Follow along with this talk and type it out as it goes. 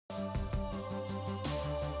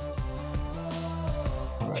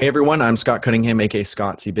Hey everyone, I'm Scott Cunningham, aka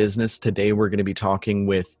Scottsy Business. Today we're going to be talking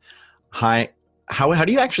with Hi. How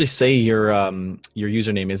do you actually say your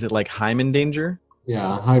username? Is it like Hyman Danger?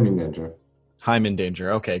 Yeah, Hyman Danger. Hyman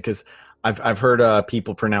Danger. Okay, because I've heard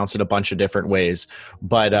people pronounce it a bunch of different ways,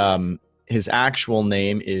 but his actual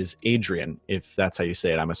name is Adrian, if that's how you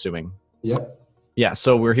say it. I'm assuming. Yep. Yeah,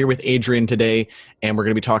 so we're here with Adrian today, and we're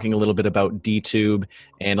going to be talking a little bit about DTube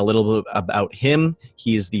and a little bit about him.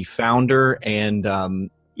 He is the founder, and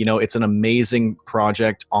it's an amazing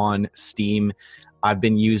project on Steam. I've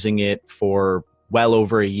been using it for well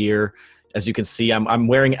over a year. As you can see, I'm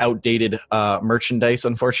wearing outdated merchandise,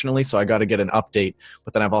 unfortunately, so I got to get an update.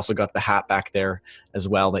 But then I've also got the hat back there as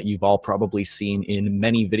well that you've all probably seen in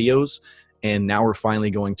many videos. And now we're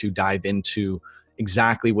finally going to dive into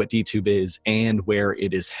exactly what DTube is and where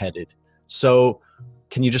it is headed. So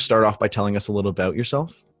can you just start off by telling us a little about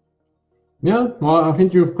yourself? Yeah, well, I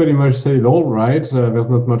think you've pretty much said it all, right? There's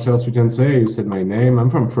not much else we can say. You said my name. I'm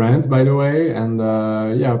from France, by the way. And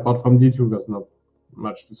yeah, apart from D2, there's not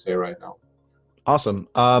much to say right now. Awesome.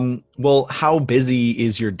 Well, how busy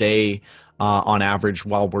is your day on average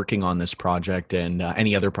while working on this project and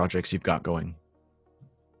any other projects you've got going?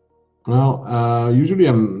 Well, usually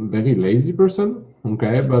I'm a very lazy person,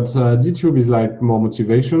 okay? But DTube is like more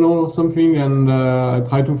motivational or something. And I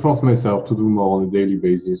try to force myself to do more on a daily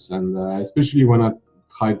basis. And especially when I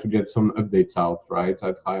try to get some updates out, right?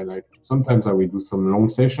 I try like, sometimes I will do some long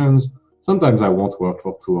sessions. Sometimes I won't work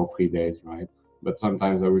for 2 or 3 days, right? But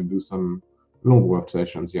sometimes I will do some long work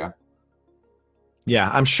sessions, yeah. Yeah,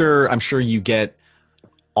 I'm sure you get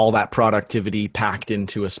all that productivity packed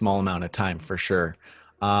into a small amount of time for sure.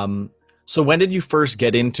 So when did you first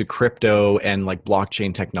get into crypto and like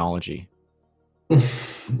blockchain technology?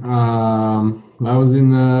 I was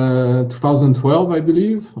in 2012, I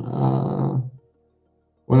believe,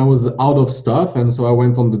 when I was out of stuff, and so I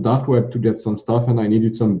went on the dark web to get some stuff, and I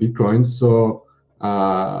needed some bitcoins. So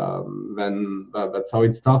then that's how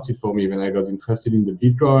it started for me. When I got interested in the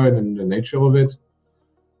Bitcoin and the nature of it,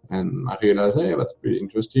 and I realized, hey, that's pretty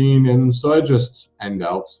interesting, and so I just hanged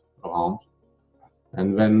out around.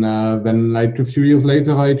 And then like a few years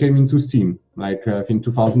later, I came into Steam, like I think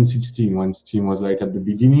 2016, when Steam was like at the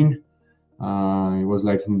beginning. It was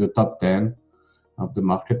like in the top 10 of the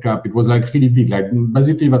market cap. It was like really big. Like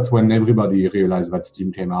basically, that's when everybody realized that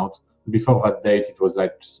Steam came out. Before that date, it was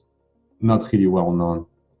like not really well known.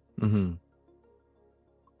 Hmm.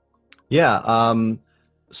 Yeah.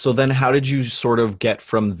 So then how did you sort of get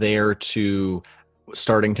from there to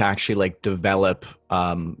starting to actually like develop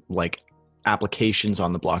like applications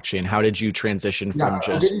on the blockchain? How did you transition Yeah, from I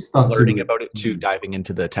just really started learning with. about it to diving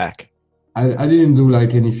into the tech? I didn't do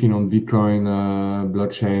like anything on Bitcoin,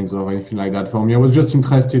 blockchains or anything like that. For me, I was just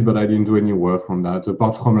interested, but I didn't do any work on that.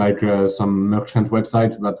 Apart from like some merchant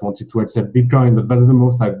website that wanted to accept Bitcoin, but that's the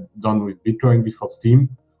most I've done with Bitcoin before Steam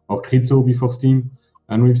or crypto before Steam.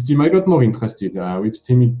 And with Steam, I got more interested. With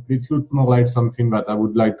Steam, it looked more like something that I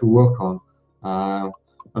would like to work on.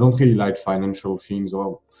 I don't really like financial things,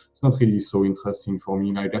 or it's not really so interesting for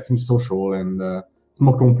me. Like I think social and it's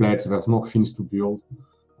more complex. There's more things to build.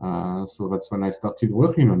 So that's when I started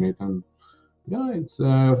working on it. And yeah, it's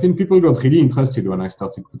I think people got really interested when I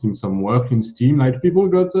started putting some work in Steam. Like people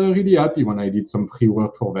got really happy when I did some free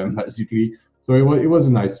work for them, basically. So it was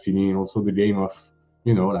a nice feeling. Also the game of,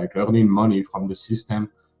 like earning money from the system.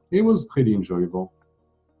 It was pretty enjoyable.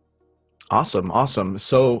 Awesome, awesome.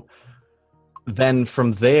 So then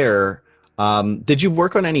from there, did you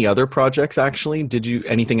work on any other projects actually? Did you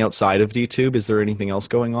anything outside of DTube? Is there anything else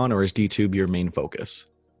going on, or is DTube your main focus?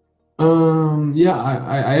 Yeah,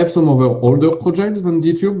 I have some other older projects than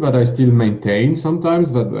YouTube that I still maintain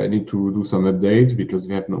sometimes, but I need to do some updates because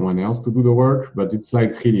we have no one else to do the work, but it's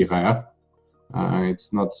like really rare.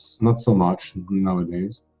 It's not so much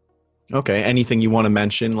nowadays. Okay. Anything you want to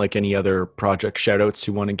mention, like any other project shout outs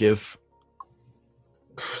you want to give?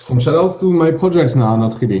 Some shout outs to my projects now,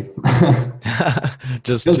 not really.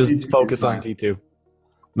 Just Just DTube is focus on fine. T2.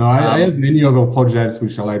 No, I Um, have many other projects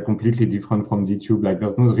which are like completely different from YouTube. Like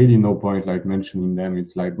there's no really no point like mentioning them.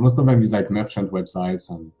 It's like most of them is like merchant websites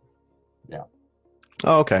and yeah.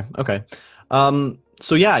 oh, okay. Okay.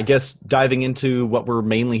 So yeah, I guess diving into what we're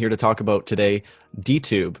mainly here to talk about today,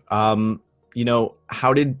 DTube.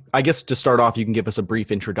 How did I guess to start off, you can give us a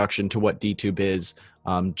brief introduction to what DTube is,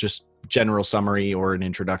 just general summary or an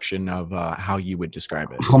introduction of how you would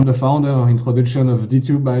describe it. From the founder, introduction of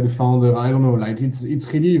DTube by the founder, I don't know, like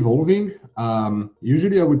it's really evolving.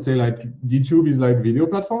 Usually I would say like DTube is like video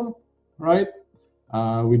platform, right?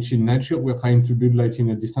 which in nature we're trying to build like in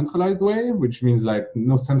a decentralized way, which means like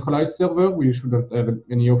no centralized server. We shouldn't have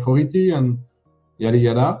any authority and yada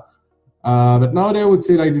yada. But nowadays I would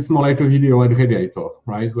say like it's more like a video aggregator,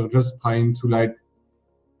 right? We're just trying to like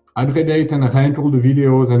aggregate and rank all the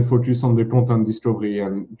videos and focus on the content discovery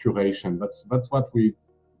and curation. That's what we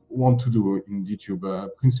want to do in DTube.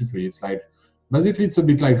 Principally, it's like basically it's a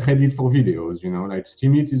bit like Reddit for videos, you know, like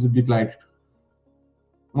Steemit is a bit like,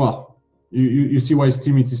 well, you see why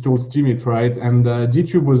Steemit is called Steemit, right? And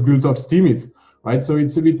DTube was built off Steemit, right? So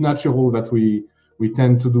it's a bit natural that we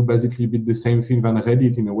tend to do basically a bit the same thing than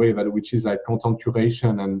Reddit in a way, that which is like content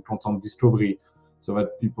curation and content discovery, so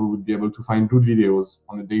that people would be able to find good videos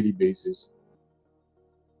on a daily basis.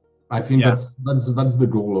 I think that's the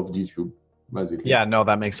goal of DTube, basically. Yeah, no,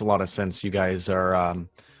 that makes a lot of sense. You guys are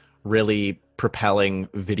really propelling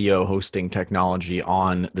video hosting technology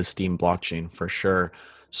on the Steem blockchain for sure.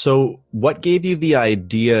 So what gave you the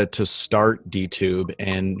idea to start DTube,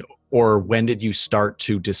 and or when did you start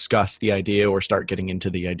to discuss the idea or start getting into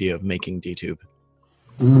the idea of making DTube?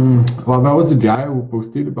 Well, there was a guy who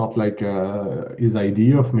posted about like his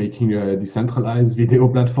idea of making a decentralized video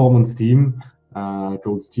platform on Steem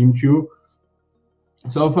called SteemQ.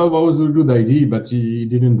 So I thought that was a good idea, but he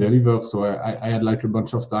didn't deliver. So I had like a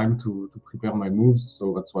bunch of time to prepare my moves.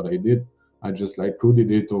 So that's what I did. I just like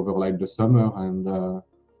coded it over like the summer, and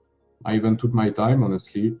I even took my time,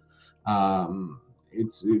 honestly.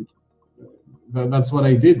 That's what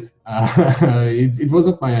I did. It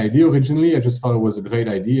wasn't my idea originally. I just thought it was a great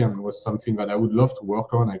idea and was something that I would love to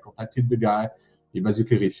work on. I contacted the guy. He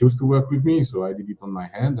basically refused to work with me, so I did it on my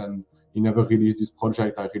hand. And he never released this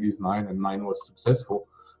project. I released mine, and mine was successful.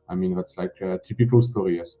 I mean, that's like a typical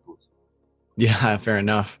story, I suppose. Yeah, fair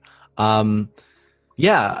enough.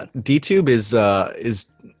 Yeah, DTube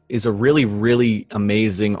is a really, really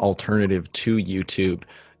amazing alternative to YouTube.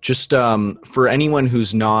 Just for anyone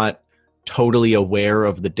who's not totally aware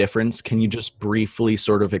of the difference, can you just briefly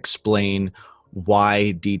sort of explain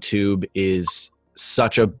why DTube is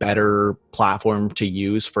such a better platform to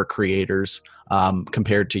use for creators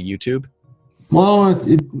compared to YouTube? Well,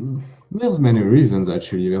 there's many reasons,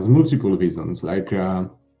 actually. There's multiple reasons. Like,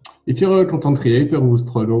 if you're a content creator who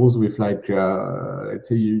struggles with, like, let's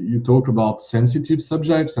say you talk about sensitive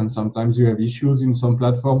subjects, and sometimes you have issues in some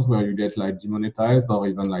platforms where you get like demonetized or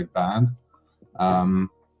even like banned,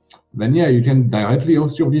 then yeah, you can directly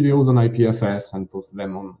host your videos on IPFS and post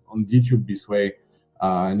them on DTube this way.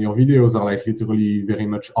 And your videos are like literally very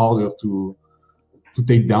much harder to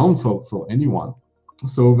take down for anyone.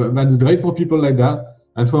 So that's great for people like that.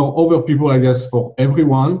 And for other people, I guess for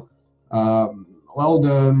everyone, well,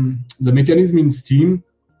 the mechanism in Steem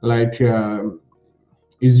like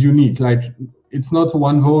is unique. Like, it's not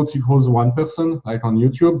one vote equals one person like on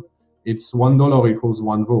YouTube. It's $1 equals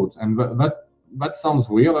one vote, and that sounds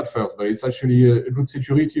weird at first, but it's actually a good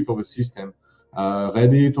security for the system.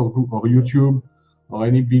 Reddit or YouTube or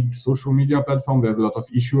any big social media platform, they have a lot of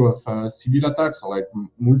issue of civil attacks or like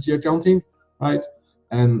multi-accounting, right?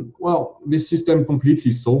 And well, this system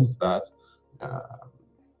completely solves that.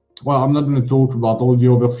 Well, I'm not going to talk about all the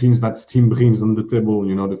other things that Steem brings on the table,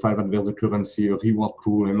 you know, the fact that there's a currency, a reward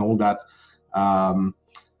pool, and all that.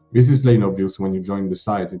 This is plain obvious when you join the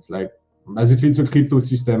site. It's like, basically, it's a crypto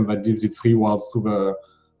system that gives its rewards to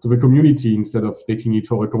the community instead of taking it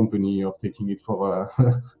for a company or taking it for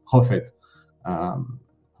a profit.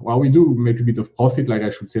 Well, we do make a bit of profit. Like,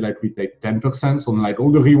 I should say, like, we take 10% on like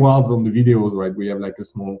all the rewards on the videos, right? We have like a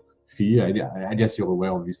small fee. I guess you're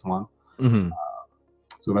aware of this one. Mm-hmm.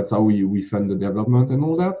 So that's how we fund the development and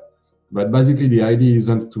all that. But basically, the idea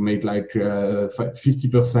isn't to make like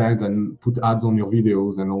 50% and put ads on your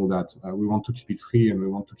videos and all that. We want to keep it free, and we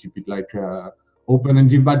want to keep it like open and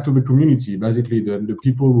give back to the community. Basically, the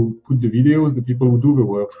people who put the videos, the people who do the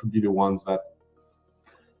work should be the ones that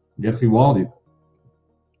get rewarded.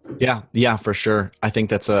 Yeah, for sure. I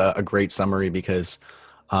think that's a great summary, because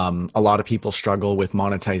a lot of people struggle with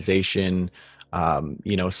monetization,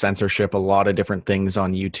 censorship, a lot of different things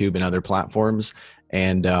on YouTube and other platforms.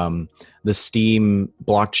 And the Steem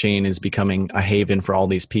blockchain is becoming a haven for all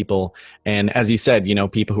these people. And as you said,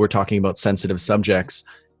 people who are talking about sensitive subjects,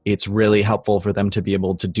 it's really helpful for them to be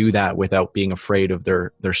able to do that without being afraid of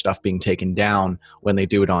their stuff being taken down when they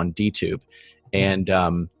do it on DTube. And,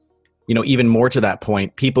 even more to that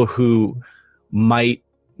point, people who might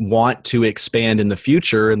want to expand in the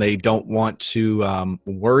future and they don't want to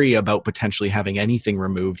worry about potentially having anything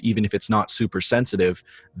removed, even if it's not super sensitive,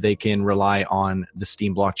 they can rely on the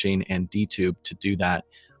Steem blockchain and DTube to do that,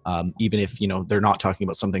 even if they're not talking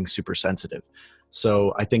about something super sensitive.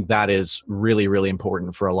 So I think that is really, really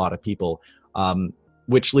important for a lot of people.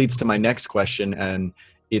 which leads to my next question, and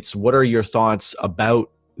it's what are your thoughts about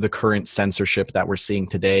the current censorship that we're seeing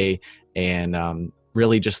today, and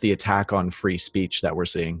really just the attack on free speech that we're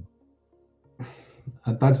seeing?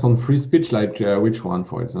 Attacks on free speech, like which one,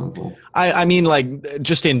 for example? I mean, like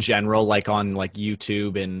just in general, like on like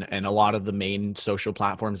YouTube and a lot of the main social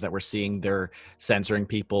platforms that we're seeing, they're censoring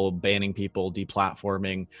people, banning people,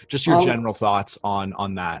 deplatforming. Just your general thoughts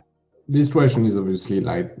on that. This question is obviously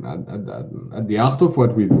like at the heart of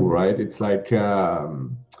what we do, right? It's like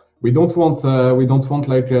we don't want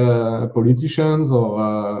like politicians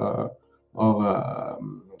or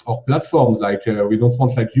platforms like we don't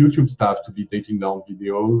want like YouTube staff to be taking down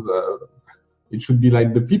videos. It should be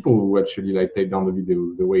like the people who actually like take down the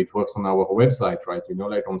videos, the way it works on our website, right? You know,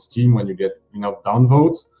 like on Steam, when you get enough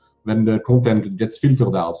downvotes, then the content gets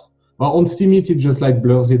filtered out. But on Steam, it just like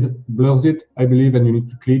blurs it, I believe, and you need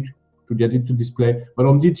to click to get it to display. But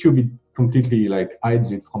on YouTube, it completely like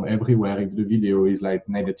hides it from everywhere if the video is like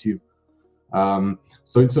negative.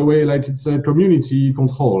 So it's a way like it's a community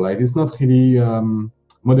control. Like it's not really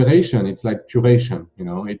moderation. It's like curation. You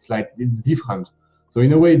know, it's like it's different. So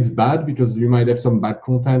in a way, it's bad because you might have some bad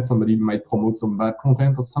content. Somebody might promote some bad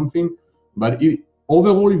content or something. But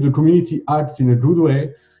overall, if the community acts in a good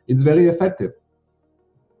way, it's very effective.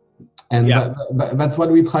 And that's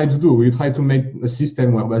what we try to do. We try to make a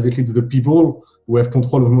system where basically it's the people who have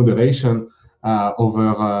control of moderation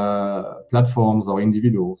over platforms or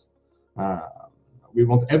individuals. We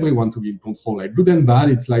want everyone to be in control. Like good and bad,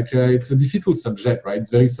 it's like it's a difficult subject, right? It's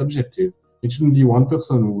very subjective. It shouldn't be one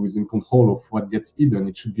person who is in control of what gets hidden.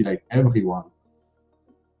 It should be like everyone.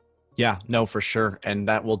 Yeah, no, for sure. And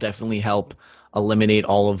that will definitely help eliminate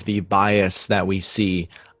all of the bias that we see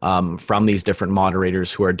from these different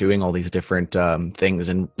moderators who are doing all these different things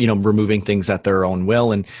and, you know, removing things at their own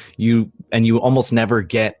will. And you almost never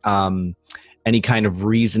get any kind of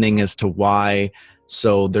reasoning as to why.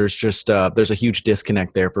 So there's just there's a huge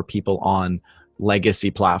disconnect there for people on legacy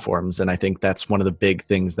platforms. And I think that's one of the big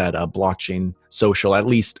things that blockchain social, at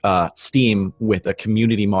least Steam with a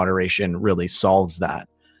community moderation, really solves that.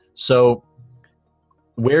 So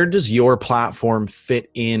where does your platform fit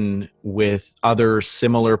in with other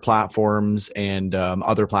similar platforms and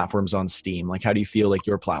other platforms on Steam? Like, how do you feel like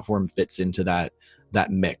your platform fits into that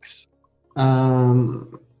mix?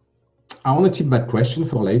 I want to keep that question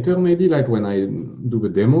for later, maybe like when I do the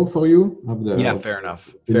demo for you. Yeah, fair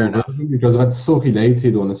enough. Fair enough. Because that's so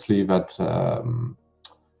related, honestly, that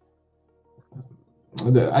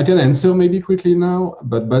I can answer maybe quickly now,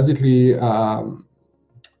 but basically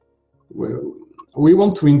we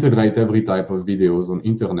want to integrate every type of videos on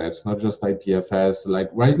internet, not just IPFS. Like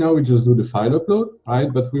right now, we just do the file upload,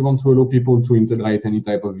 right? But we want to allow people to integrate any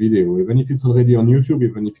type of video, even if it's already on YouTube,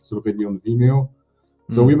 even if it's already on Vimeo.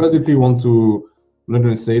 So we basically want to, I'm not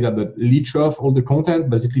going to say that, but leech off all the content,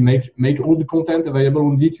 basically make all the content available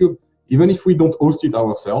on DTube. Even if we don't host it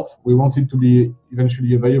ourselves, we want it to be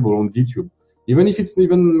eventually available on DTube. Even if it's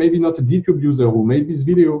even maybe not a DTube user who made this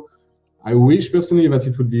video, I wish personally that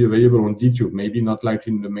it would be available on DTube, maybe not like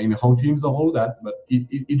in the main rankings or all that, but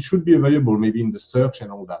it should be available maybe in the search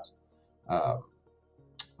and all that.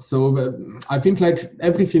 So I think like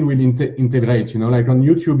everything will integrate, you know, like on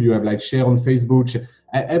YouTube, you have like share on Facebook,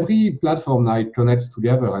 every platform now it connects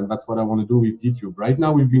together, and that's what I want to do with DTube. Right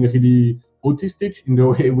now, we've been really autistic in the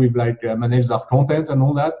way we've like managed our content and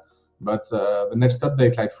all that, but the next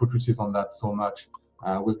update like focuses on that so much.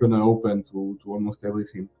 We're going to open to almost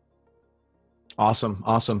everything. Awesome.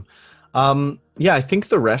 Yeah, I think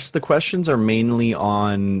the rest of the questions are mainly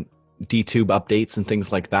on DTube updates and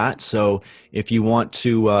things like that. So if you want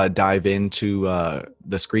to dive into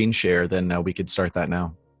the screen share, then we could start that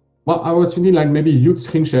now. Well, I was thinking like maybe you'd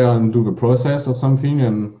screen share and do the process or something,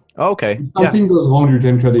 and okay, if something goes wrong, you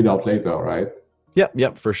can cut it out later, right?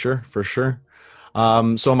 Yep, for sure.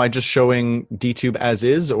 So am I just showing DTube as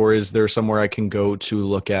is, or is there somewhere I can go to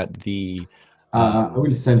look at the? I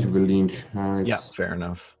will send you the link. Yeah, fair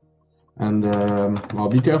enough. And well,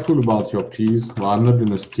 be careful about your keys. Well, I'm not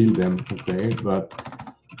going to steal them, okay? But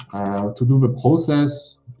to do the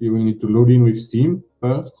process, you will need to load in with Steam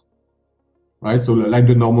first, right? So like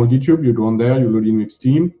the normal DTube, you go on there, you load in with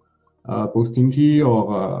Steam, posting key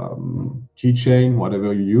or keychain,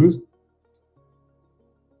 whatever you use.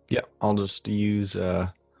 Yeah, I'll just use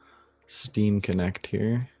Steam Connect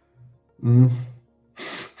here.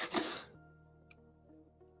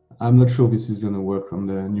 I'm not sure this is going to work on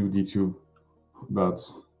the new DTube, but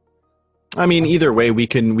I mean, either way, we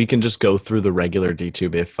can just go through the regular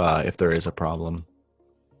DTube if there is a problem.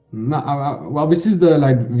 No, well, this is the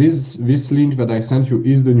this link that I sent you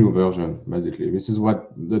is the new version. Basically, this is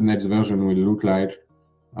what the next version will look like.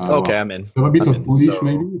 Okay, I'm in. They're a bit I'm of in, Polish so-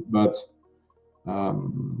 maybe, but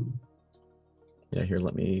um, Yeah, here,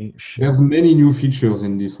 let me share. there's many new features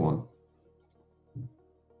in this one.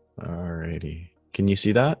 Alrighty. Can you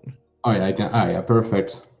see that? Oh yeah, I can. Ah, yeah,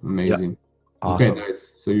 perfect, amazing. Awesome. Okay,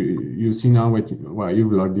 nice. So you see now well,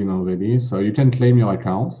 you've logged in already, so you can claim your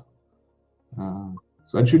account.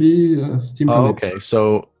 So actually, Steam. Oh, okay.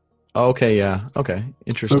 So, okay, yeah. Okay, So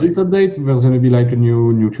interesting. this update, there's going to be like a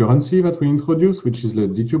new currency that we introduce, which is the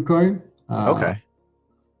DTube coin. Okay.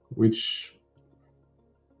 Which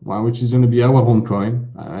is going to be our own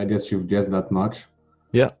coin. I guess you've guessed that much.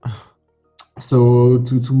 Yeah. So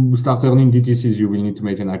to start earning DTCs, you will need to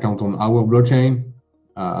make an account on our blockchain.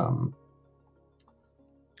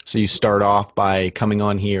 So you start off by coming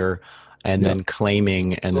on here and Yeah. then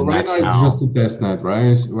claiming, and So then right that's now it's how. just a test net,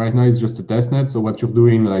 right? Right now it's just a test net. So what you're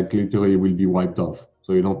doing, like literally, will be wiped off.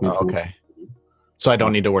 So you don't need to. Okay. So I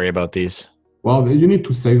don't need to worry about these. Well, you need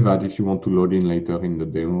to save that if you want to load in later in the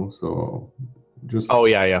demo. So just. Oh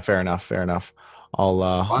yeah, fair enough. I'll.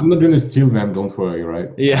 I'm not gonna steal them. Don't worry, right?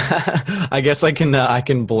 Yeah, I guess I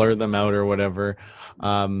can blur them out or whatever.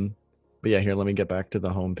 But yeah, here, let me get back to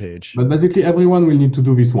the home page. But basically, everyone will need to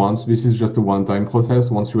do this once. This is just a one-time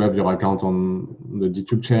process. Once you have your account on the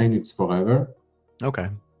DTube chain, it's forever. Okay.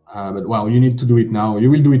 But well, you need to do it now.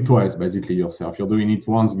 You will do it twice, basically, yourself. You're doing it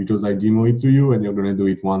once because I demo it to you, and you're going to do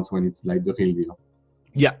it once when it's like the real deal.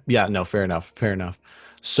 Yeah, no, fair enough.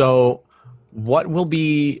 So what will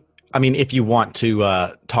be, I mean, if you want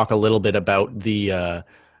to talk a little bit about the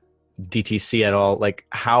DTC at all, like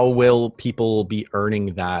how will people be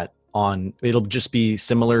earning that on, it'll just be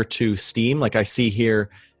similar to Steam? Like I see here,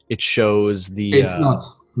 it shows the... It's not.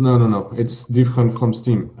 No. It's different from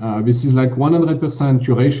Steam. This is like 100%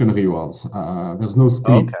 curation rewards. There's no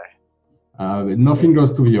split. Okay. Nothing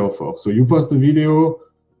goes to the author. So you post a video,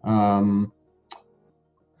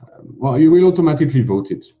 well, you will automatically vote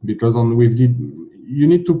it because you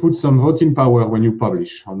need to put some voting power when you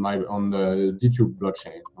publish on the DTube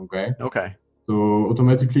blockchain. Okay. So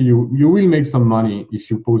automatically you will make some money if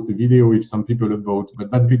you post the video, if some people vote, but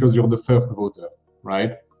that's because you're the first voter,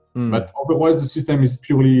 right? But otherwise the system is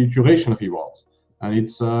purely curation rewards, and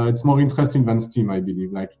it's more interesting than Steam, I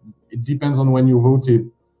believe. Like it depends on when you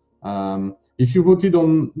voted. If you voted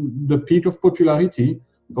on the peak of popularity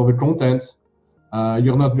for the content,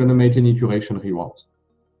 you're not going to make any curation rewards,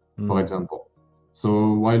 for example.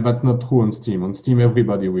 So while that's not true on Steam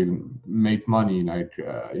everybody will make money like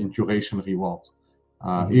in curation rewards.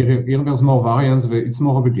 Here there's more variance. It's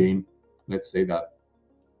more of a game, let's say that.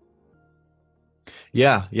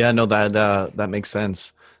 Yeah, no, that makes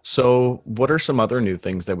sense. So what are some other new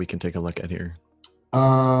things that we can take a look at here?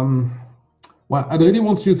 Well, I really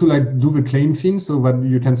want you to like do the claim thing so that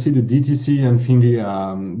you can see the DTC and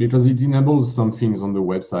thingy, because it enables some things on the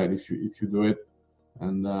website if you do it,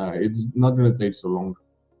 and it's not going to take so long.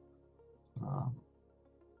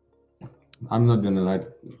 I'm not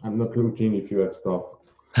looking if you have stuff.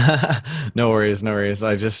 No worries.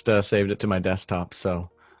 I just saved it to my desktop, so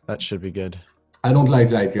that should be good. I don't like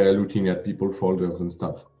looking at people folders and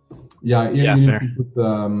stuff. Yeah, here you need to put.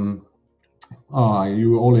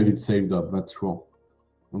 You all have it saved up. That's true.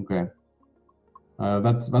 Okay.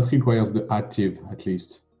 That requires the active at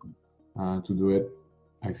least to do it,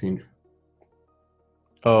 I think.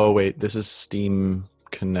 Oh wait, this is Steam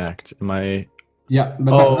Connect. Am I? Yeah,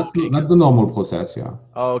 but that's the normal process. Yeah.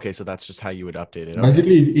 Oh, okay. So that's just how you would update it. Okay.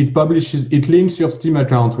 Basically, it links your Steam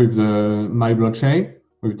account with my blockchain,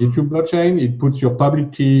 with DTube blockchain. It puts your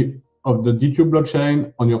public key of the DTube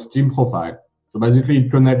blockchain on your Steam profile. So basically,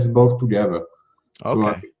 it connects both together.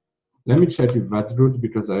 Okay. So, let me check if that's good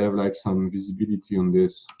because I have like some visibility on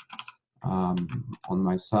this on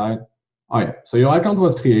my side. Oh yeah. So your account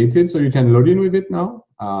was created, so you can log in with it now.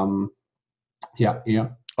 Yeah.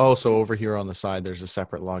 Oh, so over here on the side, there's a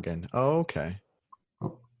separate login. Oh, okay.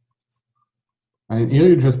 And here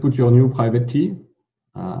you just put your new private key.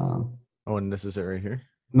 Oh, and this is it right here?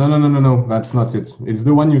 No, that's not it. It's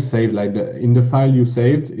the one you saved, like in the file you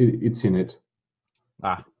saved, it's in it.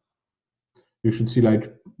 You should see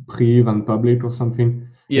like priv and public or something.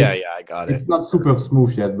 Yeah, I got it. It's not super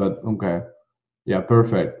smooth yet, but okay. Yeah,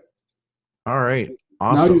 perfect. All right,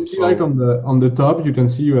 awesome. Now you see like on the top, you can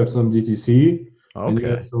see you have some DTC. Okay. And you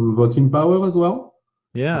have some voting power as well.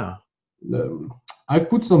 Yeah. I've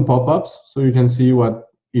put some pop-ups so you can see what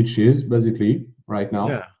each is basically right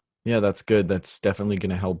now. Yeah, that's good. That's definitely going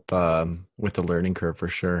to help with the learning curve for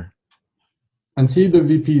sure. And see the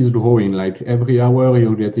VP is growing. Like every hour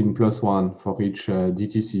you're getting +1 for each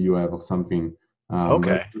DTC you have or something.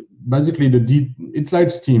 Okay. Basically it's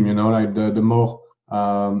like Steam, like the more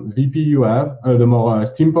VP you have, the more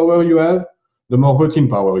Steam power you have, the more voting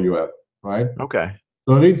power you have, right? Okay.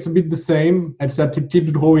 So it's a bit the same, except it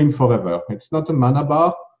keeps growing forever. It's not a mana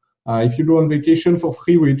bar. If you go on vacation for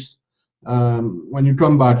 3 weeks, when you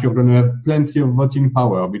come back, you're going to have plenty of voting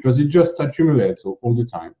power because it just accumulates all the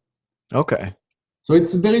time. Okay. So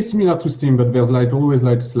it's very similar to Steam, but there's like always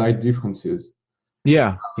like slight differences.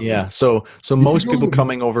 Yeah. Yeah. So most people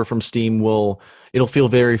coming over from Steam it'll feel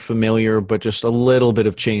very familiar, but just a little bit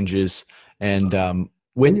of changes. And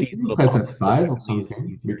with these Can you little press pop-ups, it F5 or definitely is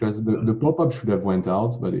something? easier Because to, the pop-up should have went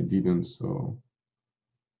out, but it didn't. So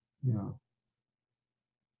yeah.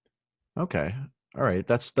 Okay. All right.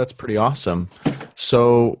 That's pretty awesome.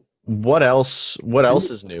 So what else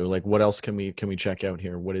is new? Like what else can we check out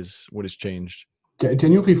here? What is changed?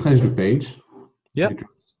 Can you refresh the page? Yeah.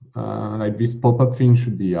 Because, like this pop-up thing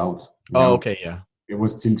should be out. Oh, okay, yeah. It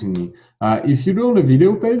was tilting me. If you go on the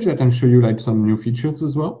video page, I can show you like some new features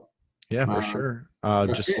as well. Yeah, for sure.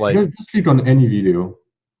 Just click on any video,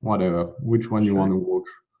 whatever, which one you want to watch.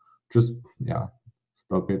 Just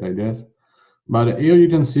stop it, I guess. But here you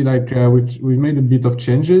can see like we've made a bit of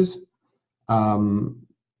changes.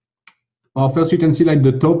 First you can see like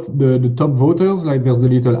the top voters, like there's the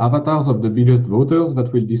little avatars of the biggest voters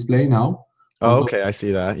that will display now. Oh, okay, I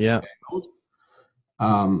see that. Yeah.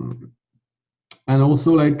 And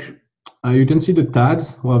also like you can see the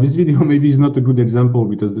tags. Well, this video maybe is not a good example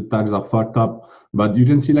because the tags are fucked up, but you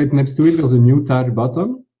can see like next to it there's a new tag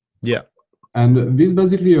button. Yeah. And this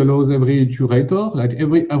basically allows every curator, like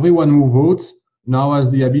everyone who votes now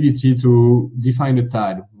has the ability to define a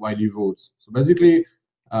tag while he votes. So basically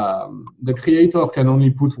the creator can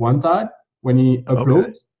only put one tag when he uploads.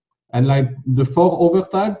 Okay. And like the 4 other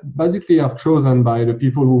tags basically are chosen by the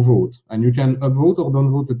people who vote. And you can upvote or don't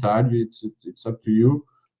vote a tag. It's up to you.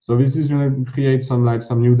 So this is going to create some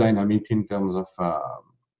new dynamic in terms of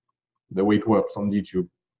the way it works on YouTube.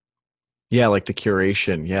 Yeah, like the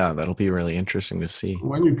curation. Yeah, that'll be really interesting to see.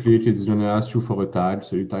 When you click, it's going to ask you for a tag.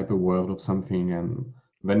 So you type a word or something, and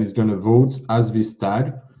then it's going to vote as this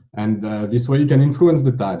tag. And this way you can influence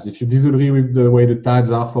the tags. If you disagree with the way the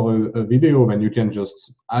tags are for a video, then you can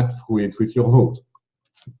just add through it with your vote.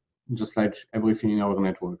 Just like everything in our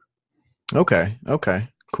network. Okay,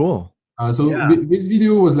 cool. This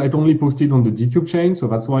video was like only posted on the DTube chain, so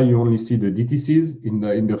that's why you only see the DTCs in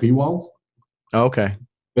the rewards. Okay.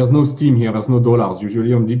 There's no Steam here, there's no dollars.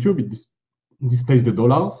 Usually on DTube, it displays the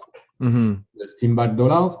dollars, the Steam-backed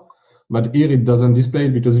dollars. But here it doesn't display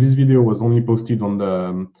it because this video was only posted on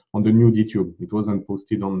the new DTube. It wasn't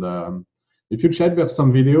posted on the. If you check, there's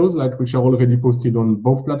some videos like which are already posted on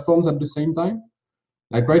both platforms at the same time.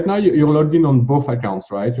 Like right now, you're logged in on both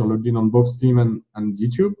accounts, right? You're logged in on both Steam and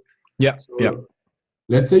DTube. Yeah. So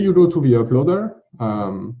let's say you go to the uploader.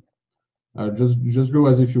 Just go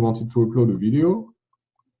as if you wanted to upload a video.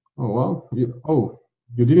 Oh well.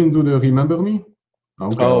 You didn't do the remember me.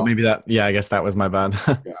 Okay, maybe that. Yeah, I guess that was my bad.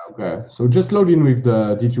 Yeah, okay. So just log in with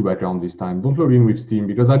the DTube account this time. Don't log in with Steam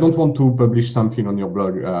because I don't want to publish something on your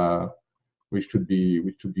blog which should be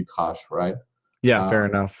trash, right? Yeah, fair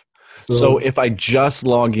enough. So if I just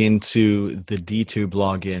log into the DTube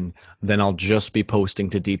login, then I'll just be posting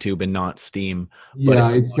to DTube and not Steam. Yeah,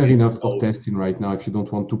 it's fair enough for testing right now if you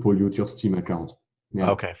don't want to pollute your Steam account. Yeah.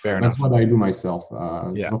 Okay, fair enough. That's what I do myself.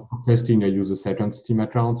 For testing, I use a second Steam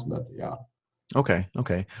account, but yeah. Okay.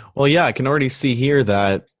 Well, yeah, I can already see here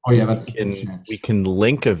that we can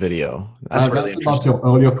link a video. That's really interesting. About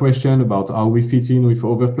your earlier question about how we fit in with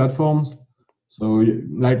other platforms. So,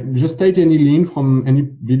 like, just take any link from any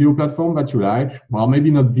video platform that you like. Well, maybe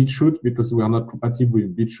not BitChute because we are not compatible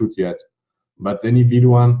with BitChute yet, but any big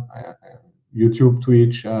one, YouTube,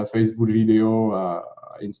 Twitch, Facebook video,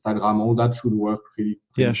 Instagram, all that should work pretty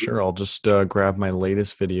Yeah, sure. Good. I'll just grab my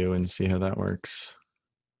latest video and see how that works.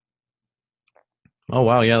 Oh,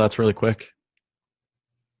 wow. Yeah, that's really quick.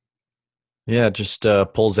 Yeah, it just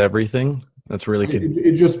pulls everything. That's really good.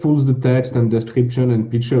 It just pulls the text and description and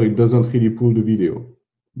picture. It doesn't really pull the video.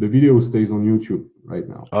 The video stays on YouTube right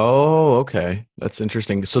now. Oh, okay. That's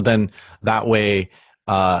interesting. So then that way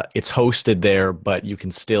it's hosted there, but you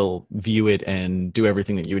can still view it and do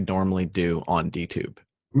everything that you would normally do on DTube.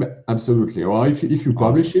 Absolutely. Or if you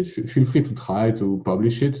publish it, feel free to try to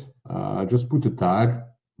publish it. Just put a tag,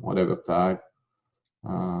 whatever tag.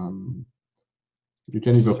 You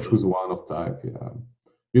can either choose one or type. Yeah.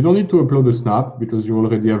 You don't need to upload a snap because you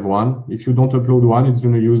already have one. If you don't upload one, it's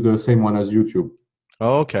going to use the same one as YouTube.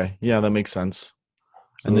 Oh, okay. Yeah, that makes sense.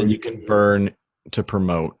 And then you can burn to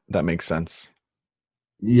promote. That makes sense.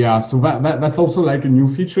 Yeah, so that's also like a new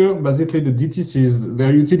feature. Basically, the DTCs,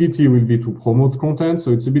 their utility will be to promote content.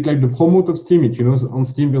 So it's a bit like the promote of Steam. You know, on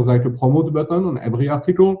Steam, there's like a promote button on every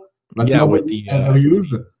article that Yeah, with nobody the ever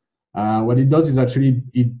used. What it does is actually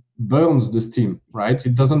it burns the Steam, right?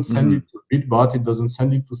 It doesn't send it to Bitbot. It doesn't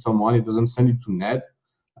send it to someone. It doesn't send it to Ned.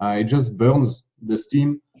 It just burns the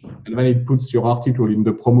Steam, and then it puts your article in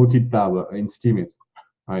the promoted tab in Steemit.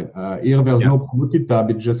 Right. Here, there's no promoted tab.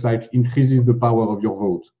 It just like increases the power of your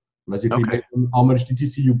vote. Basically, based on how much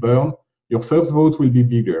DTC you burn, your first vote will be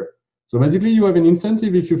bigger. So basically, you have an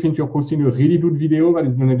incentive if you think you're posting a really good video that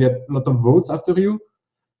is going to get a lot of votes after you,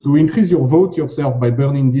 to increase your vote yourself by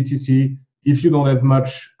burning DTC if you don't have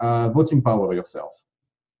much voting power yourself.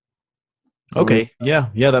 So okay, yeah,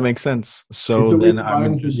 that makes sense. So it's a then way to I would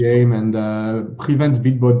balance the game and prevent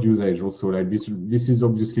Bitbot usage also. Like this is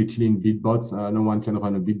obviously killing Bitbots. No one can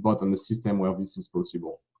run a Bitbot on the system where this is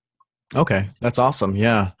possible. Okay, that's awesome.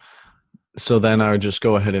 Yeah. So then I would just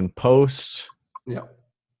go ahead and post. Yeah.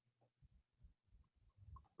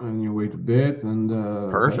 And you wait a bit and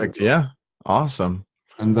perfect. Yeah. Awesome.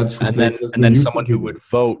 And that should and then someone who would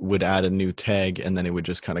vote would add a new tag, and then it would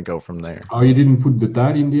just kind of go from there. Oh, you didn't put the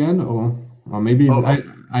tag in the end, or maybe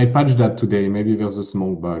I patched that today. Maybe there's a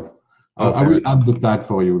small bug. I will add the tag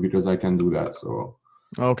for you because I can do that. So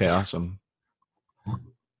okay, awesome.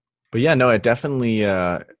 But yeah, no, it definitely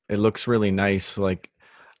it looks really nice. Like,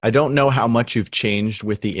 I don't know how much you've changed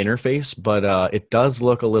with the interface, but it does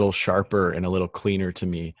look a little sharper and a little cleaner to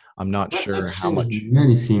me. I'm not sure how much.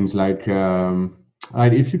 Many things like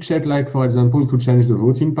if you check, like, for example, to change the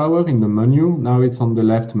voting power in the menu, now it's on the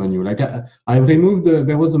left menu. Like I've removed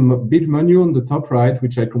there was a big menu on the top right,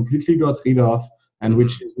 which I completely got rid of, and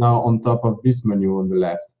which is now on top of this menu on the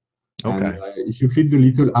left. Okay. And if you click the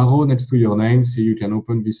little arrow next to your name, so you can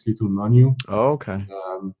open this little menu. Okay.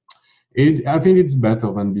 I think it's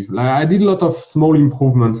better than before. Like, I did a lot of small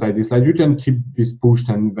improvements like this. Like, you can keep this pushed,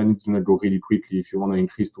 and then it's gonna go really quickly if you want to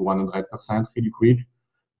increase to 100% really quick.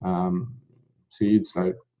 See, it's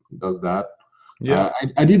like it does that. Yeah.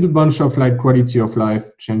 I did a bunch of like quality of life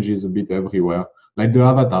changes a bit everywhere. Like the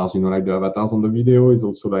avatars, like the avatars on the video is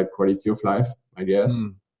also like quality of life, I guess.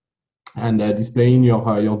 And displaying your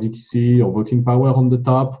DTC, your voting power on the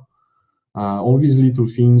top, all these little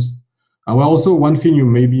things. Well, also one thing you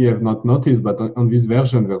maybe have not noticed, but on this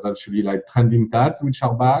version, there's actually like trending tags which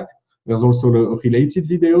are back. There's also the related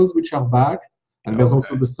videos which are back, and there's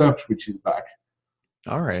also the search which is back.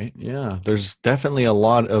 All right, yeah. There's definitely a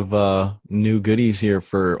lot of new goodies here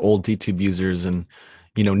for old DTube users, and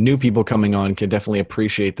new people coming on can definitely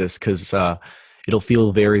appreciate this because it'll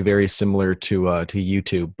feel very, very similar to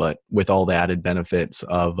YouTube, but with all the added benefits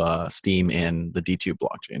of Steem and the DTube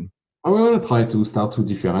blockchain. I'm going to try to start to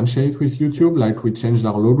differentiate with YouTube. Like, we changed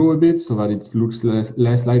our logo a bit so that it looks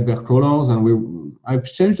less like their colors, and I've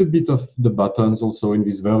changed a bit of the buttons also in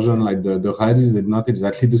this version. Like the red is not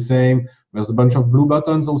exactly the same. There's a bunch of blue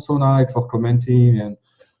buttons also now, like for commenting and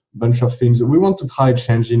a bunch of things. We want to try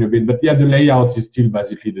changing a bit, but yeah, the layout is still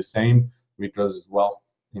basically the same because, well,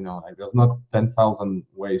 like there's not 10,000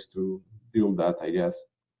 ways to build that, I guess.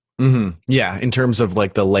 Mm-hmm. Yeah, in terms of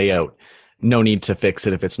like the layout, no need to fix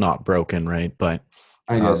it if it's not broken, right? But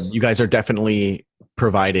you guys are definitely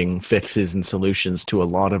providing fixes and solutions to a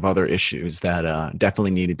lot of other issues that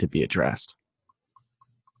definitely needed to be addressed.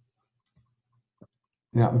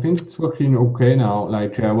 Yeah, I think it's working okay now.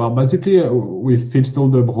 Like, well, basically, we fixed all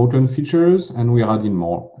the broken features and we're adding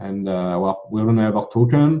more. And well, we're going to have our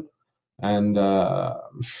token, and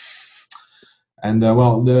well,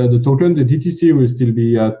 the token, the DTC will still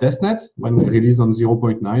be a testnet. When we release on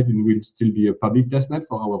 0.9, it will still be a public testnet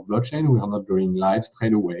for our blockchain. We are not going live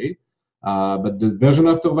straight away. But the version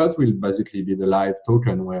after that will basically be the live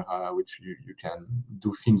token, where which you can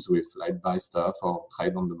do things with, like buy stuff or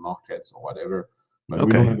trade on the markets or whatever. But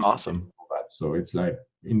okay, awesome. So it's like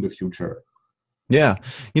in the future. Yeah.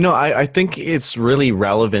 I think it's really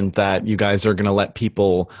relevant that you guys are going to let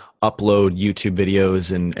people upload YouTube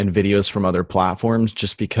videos and videos from other platforms,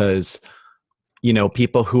 just because,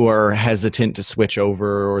 people who are hesitant to switch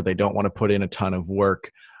over or they don't want to put in a ton of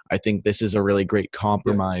work. I think this is a really great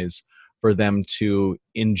compromise for them to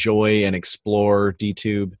enjoy and explore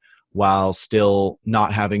DTube while still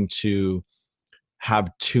not having to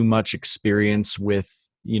have too much experience with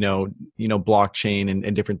blockchain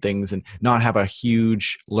and different things, and not have a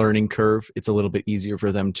huge learning curve. It's a little bit easier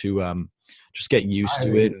for them to just get used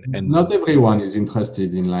to it. And not everyone is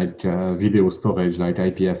interested in like video storage, like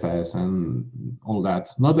IPFS and all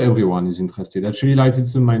that. Not everyone is interested. Actually, like,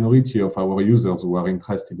 it's a minority of our users who are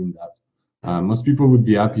interested in that. Most people would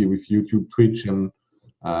be happy with YouTube, Twitch, and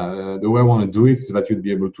The way I want to do it is that you'd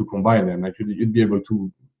be able to combine them. Like you'd be able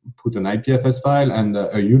to put an IPFS file and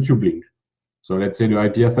a YouTube link. So let's say the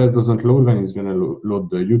IPFS doesn't load, then it's going to load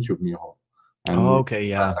the YouTube mirror. And okay,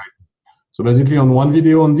 yeah. So basically on one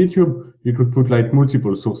video on YouTube, you could put like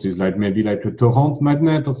multiple sources, like maybe like a torrent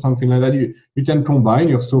magnet or something like that. You can combine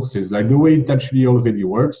your sources, like the way it actually already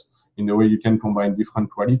works, in the way you can combine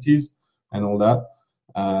different qualities and all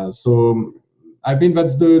that. So I think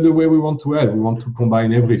that's the way we want to head. We want to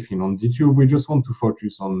combine everything. On YouTube, we just want to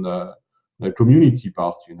focus on the community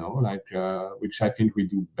part, like which I think we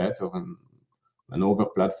do better than other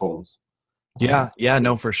platforms. Yeah,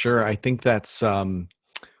 no, for sure. I think that's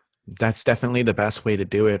definitely the best way to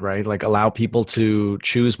do it, right? Like allow people to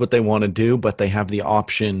choose what they want to do, but they have the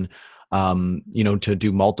option, to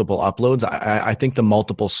do multiple uploads. I think the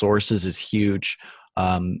multiple sources is huge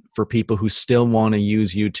for people who still want to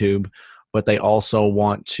use YouTube, but they also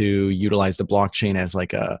want to utilize the blockchain as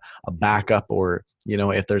like a backup, or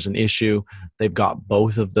if there's an issue, they've got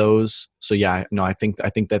both of those. So yeah, no, I think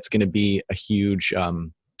that's going to be a huge,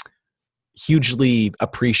 hugely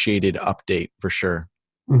appreciated update for sure.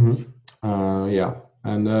 Yeah,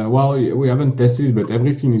 and well, we haven't tested it, but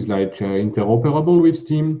everything is like interoperable with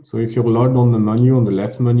Steam. So if you're logged on the menu, on the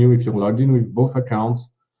left menu, if you're logged in with both accounts,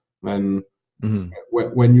 then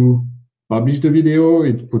when you publish the video,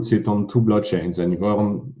 it puts it on 2 blockchains and you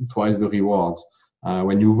earn twice the rewards.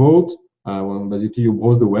 When you vote, when basically you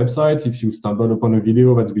browse the website, if you stumble upon a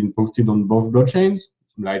video that's been posted on both blockchains,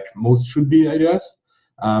 like most should be, I guess,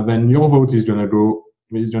 then your vote is gonna go.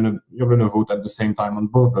 You're gonna vote at the same time on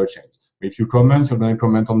both blockchains. If you comment, you're gonna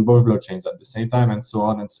comment on both blockchains at the same time, and so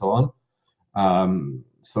on and so on.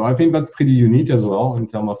 So I think that's pretty unique as well in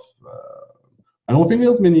terms of. I don't think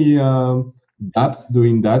there's many dApps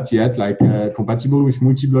doing that yet, like compatible with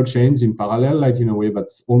multi-blockchains in parallel, like in a way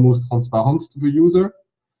that's almost transparent to the user.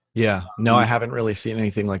 Yeah, no, I haven't really seen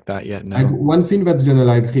anything like that yet. No. Like one thing that's gonna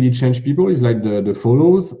like really change people is like the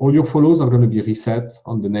follows. All your follows are gonna be reset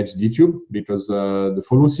on the next DTube, because the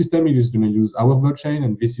follow system is gonna use our blockchain,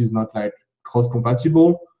 and this is not like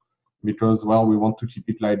cross-compatible, because well, we want to keep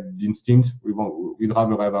it like distinct. We'd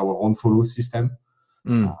rather have our own follow system.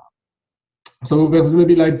 So there's gonna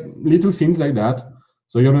be like little things like that.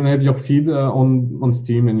 So you're gonna have your feed on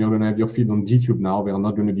Steam, and you're gonna have your feed on DTube now. They're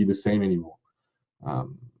not gonna be the same anymore.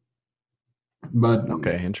 But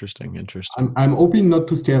okay, interesting. I'm hoping not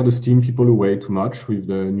to scare the Steam people away too much with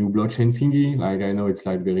the new blockchain thingy. Like I know it's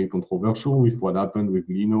like very controversial with what happened with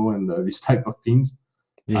Lino and this type of things.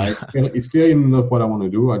 Yeah. It's clear enough what I want to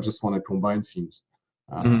do. I just want to combine things.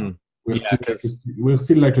 We're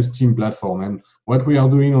still like a Steam platform, and what we are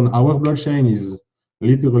doing on our blockchain is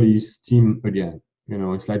literally Steam again.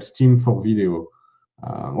 It's like Steam for video.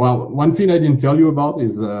 Well, one thing I didn't tell you about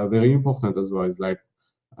is very important as well. Is like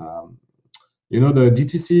the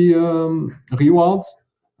DTC rewards,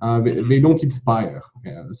 they don't expire.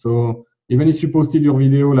 So even if you posted your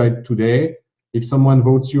video like today, if someone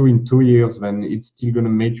votes you in 2 years, then it's still gonna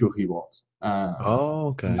make you rewards.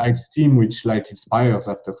 Okay. Like Steam, which like expires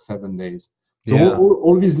after 7 days. So yeah.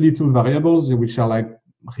 all these little variables, which are like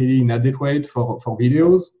really inadequate for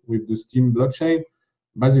videos with the Steam blockchain,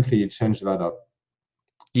 basically it changed that up.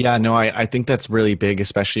 Yeah, no, I think that's really big,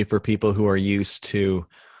 especially for people who are used to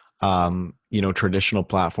traditional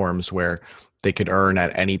platforms where they could earn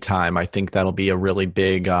at any time. I think that'll be a really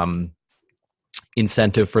big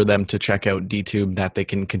incentive for them to check out DTube, that they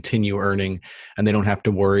can continue earning and they don't have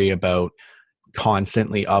to worry about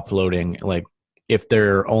constantly uploading. Like if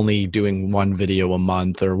they're only doing 1 video a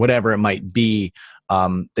month or whatever it might be,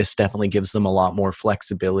 this definitely gives them a lot more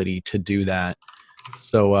flexibility to do that.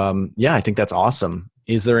 So yeah, I think that's awesome.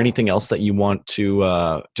 Is there anything else that you want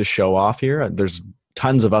to show off here? There's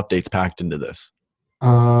tons of updates packed into this.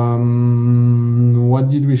 What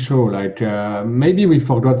did we show? Like maybe we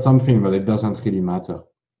forgot something, but it doesn't really matter.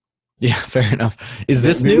 Yeah, fair enough. Is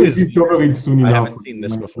this new? I haven't seen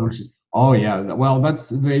this before. Oh yeah, well that's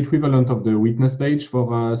the equivalent of the witness page for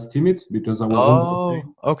Steemit, because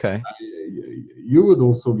okay. You would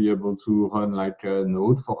also be able to run like a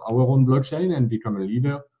node for our own blockchain and become a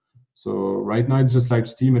leader. So right now it's just like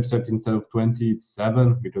Steam, except instead of 20, it's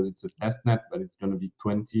 7, because it's a test net, but it's going to be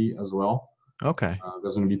 20 as well. Okay.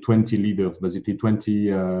 There's going to be 20 leaders, basically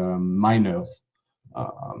 20 miners.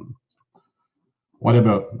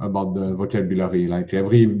 Whatever about the vocabulary, like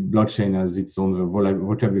every blockchain has its own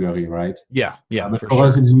vocabulary, right? Yeah. But for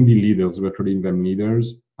us, it's going to be leaders. We're calling them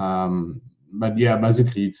leaders. But yeah,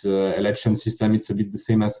 basically it's an election system. It's a bit the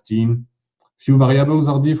same as Steam. Few variables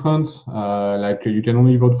are different. Like you can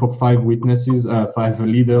only vote for 5 witnesses, 5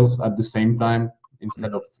 leaders at the same time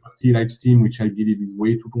instead of 30 like Steam, which I believe is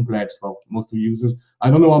way too complex for most users. I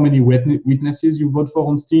don't know how many witnesses you vote for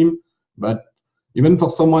on Steam, but even for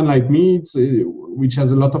someone like me, which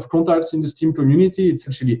has a lot of contacts in the Steam community, it's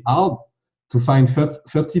actually hard to find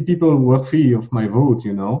 30 people worthy of my vote,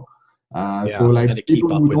 you know? So like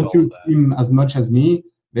people who don't use Steam as much as me,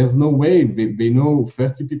 there's no way they know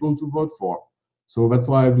 30 people to vote for. So that's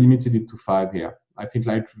why I've limited it to 5 here. I think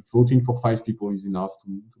like voting for 5 people is enough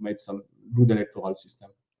to make some good electoral system.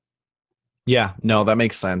 Yeah, no, that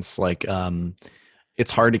makes sense. Like,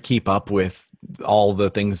 it's hard to keep up with all the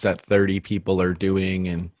things that 30 people are doing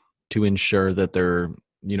and to ensure that they're,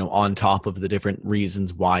 you know, on top of the different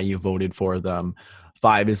reasons why you voted for them.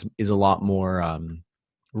 5 is a lot more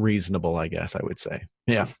reasonable, I guess I would say.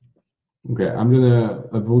 Yeah. Okay, I'm gonna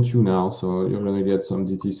vote you now, so you're gonna get some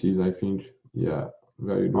DTCs, I think. Yeah,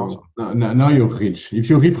 very good. Awesome. Now you're rich. If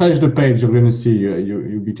you refresh the page, you're gonna see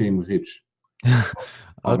you became rich.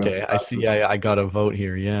 Okay, I see. I got a vote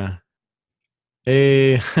here. Yeah.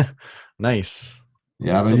 Hey, nice.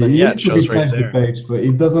 Yeah, but so then, it shows right there. The page, but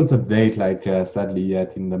it doesn't update, like sadly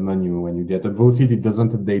yet in the menu when you get voted. It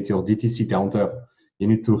doesn't update your DTC counter. You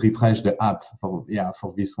need to refresh the app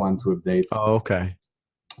for this one to update. Oh, okay.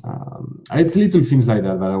 It's little things like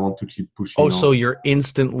that that I want to keep pushing. Oh, so you're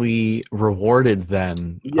instantly rewarded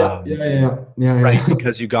then? Yeah. Right,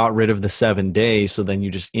 because you got rid of the 7 days, so then you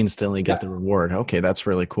just instantly get the reward. Okay, that's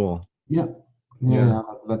really cool. Yeah.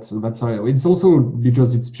 That's how it's also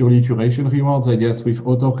because it's purely curation rewards. I guess with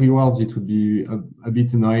auto rewards, it would be a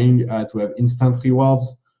bit annoying to have instant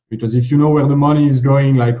rewards, because if you know where the money is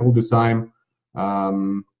going, like all the time,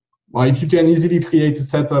 well, if you can easily create a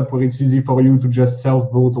setup where it's easy for you to just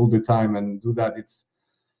self-vote all the time and do that,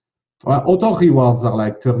 auto rewards are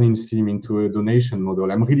like turning Steam into a donation model.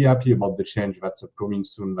 I'm really happy about the change that's upcoming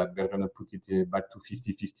soon, that they're going to put it back to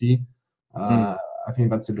 50-50. I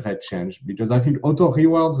think that's a great change, because I think auto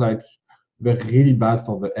rewards, like, they're really bad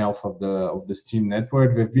for the health of the Steam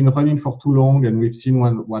network. They've been running for too long, and we've seen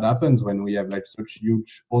what happens when we have like such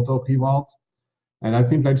huge auto rewards. And I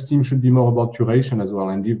think like Steam should be more about curation as well,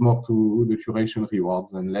 and give more to the curation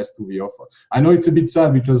rewards and less to the offer. I know it's a bit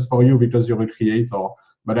sad because you're a creator,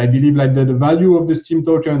 but I believe like the value of the Steam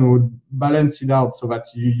token would balance it out so that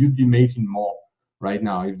you'd be making more right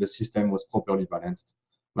now if the system was properly balanced.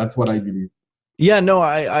 That's what I believe. Yeah, no,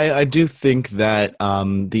 I do think that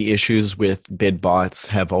the issues with bid bots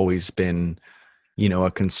have always been, you know,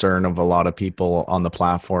 a concern of a lot of people on the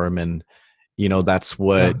platform, and you know, that's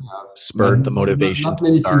what spurred the motivation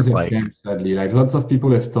to start. Like, sadly, like lots of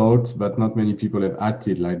people have thought, but not many people have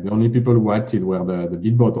acted. Like the only people who acted were the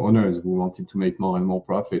bidbot owners who wanted to make more and more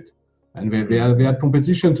profit, and they had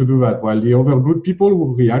competition to do that. While the other good people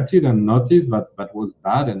who reacted and noticed that was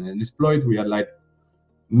bad and an exploit, we had like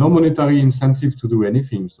no monetary incentive to do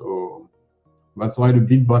anything. So that's why the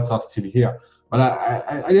big bots are still here. But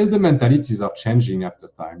I guess the mentalities are changing after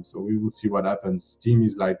time. So we will see what happens. Steam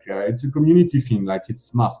is like, it's a community thing. Like, it's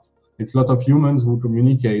smart. It's a lot of humans who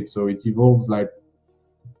communicate. So it evolves like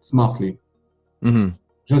smartly. Mm-hmm.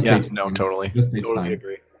 Totally. Just takes totally time.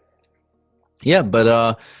 Agree. Yeah,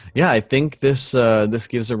 but I think this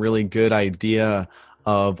gives a really good idea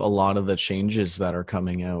of a lot of the changes that are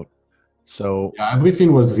coming out. So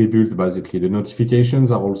everything was rebuilt basically. The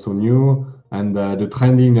notifications are also new, and the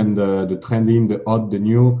trending and the odd, the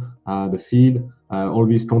new, the feed, all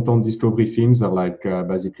these content discovery things are like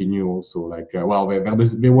basically new also. Like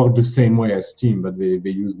they work the same way as Steam, but they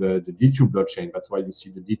use the DTube blockchain. That's why you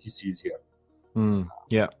see the DTCs here.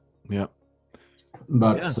 Yeah.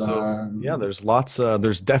 But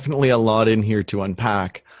there's definitely a lot in here to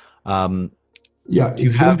unpack. Do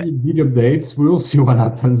you have big updates? We will see what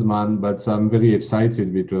happens, man. But I'm very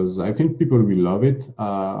excited because I think people will love it,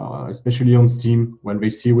 especially on Steam, when they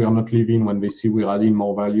see we are not leaving, when they see we're adding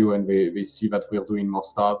more value, and they see that we're doing more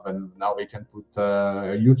stuff, and now they can put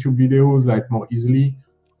YouTube videos like more easily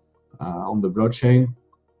on the blockchain.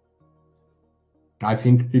 I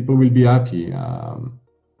think people will be happy.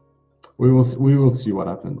 We will see what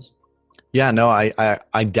happens. Yeah, no,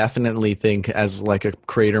 I definitely think, as like a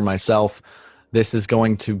creator myself, this is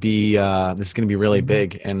going to be really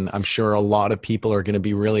big, and I'm sure a lot of people are going to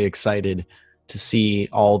be really excited to see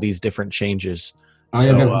all these different changes.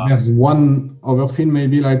 There's one other thing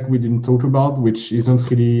maybe like we didn't talk about, which isn't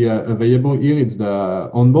really available here. It's the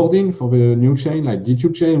onboarding for the new chain. Like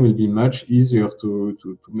DTube chain will be much easier to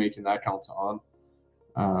make an account on.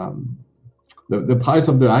 The price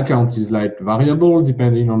of the account is like variable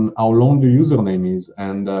depending on how long the username is,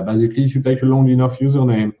 and basically if you take a long enough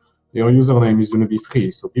username, your username is going to be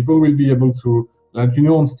free. So people will be able to like,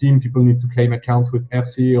 on Steam, people need to claim accounts with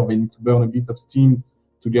RC, or they need to burn a bit of Steam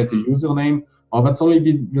to get a username. Or that's only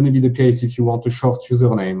going to be the case if you want a short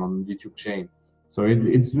username on DTube chain. So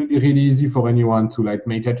it's really, really easy for anyone to like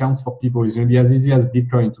make accounts for people. It's going to be as easy as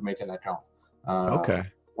Bitcoin to make an account. Okay.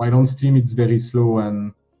 While on Steam, it's very slow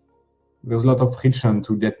and there's a lot of friction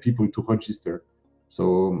to get people to register.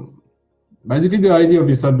 So basically, the idea of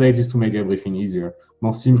this update is to make everything easier,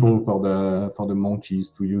 more simple for the monkeys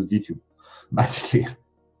to use DTube, basically.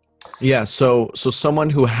 Yeah. So someone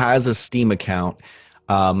who has a Steam account,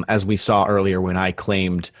 as we saw earlier when I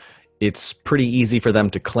claimed, it's pretty easy for them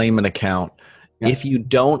to claim an account. Yeah. If you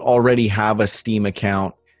don't already have a Steam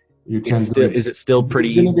account, is it still pretty?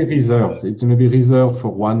 It's going to be reserved. It's going to be reserved for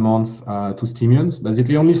 1 month to Steamians.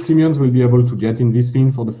 Basically, only Steamians will be able to get in this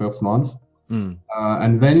thing for the first month.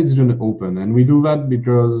 And then it's going to open. And we do that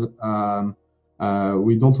because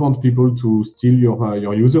we don't want people to steal your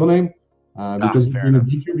username. Because you're a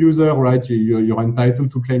DTube user, right? You're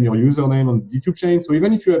entitled to claim your username on the DTube chain. So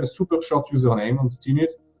even if you have a super short username on Steemit,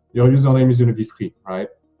 your username is going to be free, right?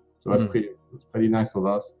 So that's pretty nice of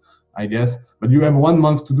us, I guess. But you have 1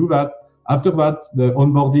 month to do that. After that, the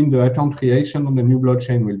onboarding, the account creation on the new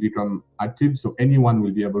blockchain will become active. So anyone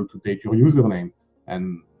will be able to take your username.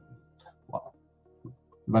 And well,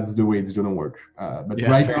 that's the way it's going to work. But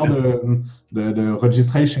right now, the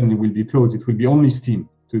registration will be closed. It will be only Steam.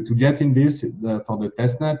 To get in this for the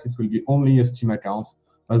testnet, it will be only a Steam account.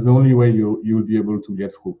 That's the only way you will be able to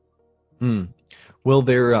get through. Will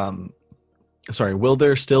there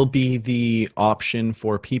still be the option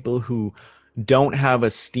for people who don't have a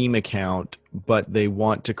Steam account, but they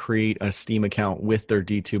want to create a Steam account with their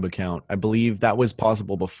DTube account? I believe that was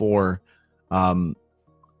possible before.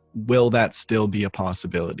 Will that still be a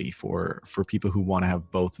possibility for people who want to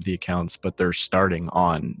have both of the accounts, but they're starting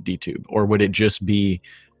on DTube? Or would it just be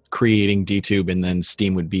creating DTube and then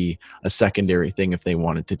Steam would be a secondary thing if they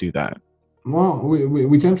wanted to do that? Well,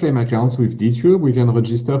 we can claim accounts with DTube. We can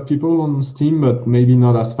register people on Steam, but maybe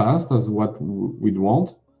not as fast as what we'd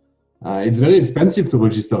want. It's very expensive to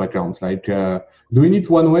register accounts. Like doing it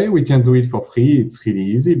one way, we can do it for free. It's really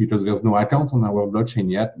easy because there's no account on our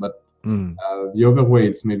blockchain yet. But the other way,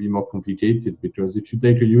 it's maybe more complicated because if you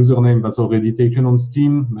take a username that's already taken on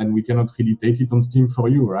Steam, then we cannot really take it on Steam for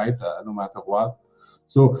you, right? No matter what.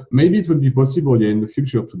 So maybe it would be possible in the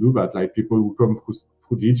future to do that. Like people who come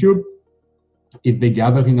through DTube, if they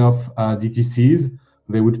gather enough DTCs,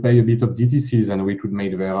 they would pay a bit of DTCs and we could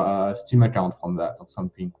make their Steam account from that or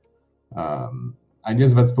something. I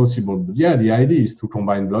guess that's possible. But yeah, the idea is to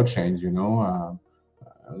combine blockchains, you know.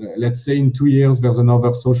 Let's say in 2 years, there's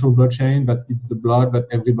another social blockchain that it's the block that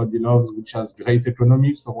everybody loves, which has great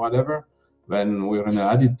economics or whatever. Then we're going to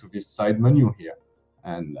add it to this side menu here.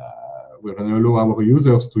 And we're going to allow our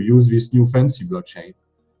users to use this new fancy blockchain.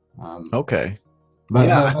 Okay. But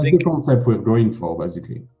that's the concept we're going for,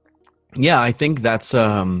 basically. Yeah, I think that's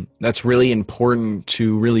really important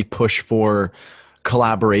to really push for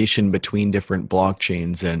collaboration between different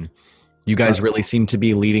blockchains. And you guys really seem to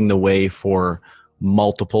be leading the way for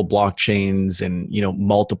multiple blockchains and, you know,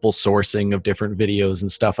 multiple sourcing of different videos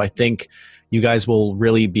and stuff. I think you guys will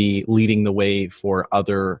really be leading the way for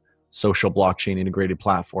other social blockchain integrated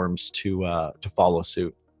platforms to follow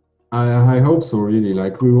suit. I hope so, really.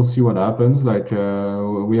 Like, we will see what happens. Like,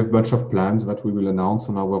 we have a bunch of plans that we will announce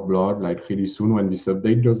on our blog, like, really soon when this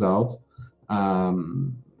update goes out.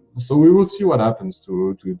 So we will see what happens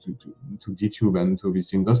to DTube and to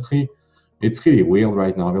this industry. It's really weird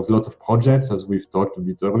right now. There's a lot of projects, as we've talked a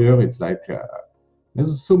bit earlier. It's like,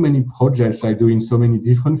 there's so many projects, like, doing so many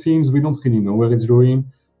different things. We don't really know where it's going.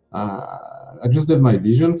 I just have my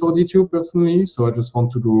vision for DTube personally, so I just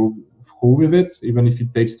want to go through with it, even if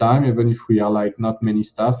it takes time, even if we are like not many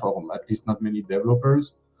staff or at least not many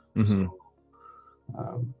developers. So,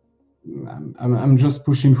 I'm just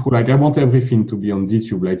pushing through. Like, I want everything to be on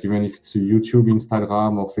DTube, like even if it's a YouTube,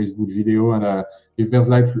 Instagram, or Facebook video. And if there's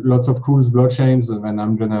like lots of cool blockchains, then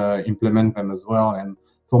I'm gonna implement them as well. And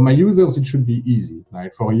for my users, it should be easy.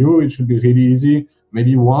 Like for you, it should be really easy.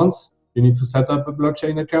 Maybe once you need to set up a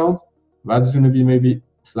blockchain account. That's gonna be maybe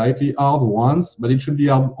slightly hard once, but it should be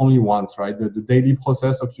hard only once, right? The daily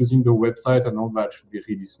process of using the website and all that should be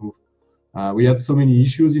really smooth. We had so many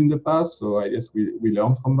issues in the past, so I guess we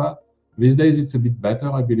learned from that. These days, it's a bit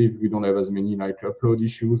better. I believe we don't have as many like upload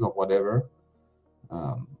issues or whatever.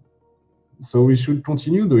 So we should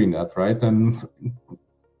continue doing that, right? And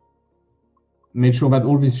make sure that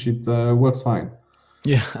all this shit works fine.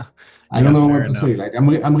 Yeah. I don't know what to say. Like,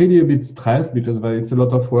 I'm really a bit stressed because it's a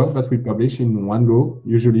lot of work that we publish in one go.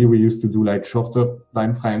 Usually we used to do like shorter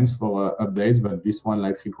time frames for updates, but this one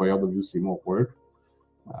like required obviously more work.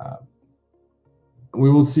 we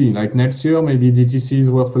will see. Like next year, maybe DTC is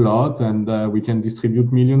worth a lot, and we can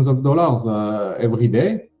distribute millions of dollars every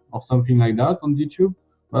day or something like that on YouTube.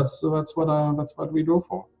 That's what we go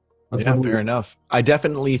for. That's Yeah, fair enough. I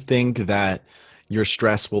definitely think that your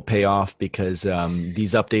stress will pay off because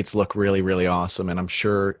these updates look really, really awesome, and I'm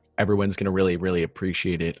sure everyone's going to really, really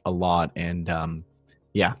appreciate it a lot. And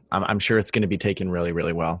yeah, I'm sure it's going to be taken really,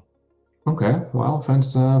 really well. Okay. Well,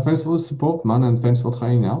 thanks for the support, man, and thanks for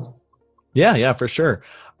trying out. Yeah, yeah, for sure.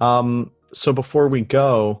 So before we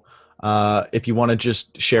go, if you want to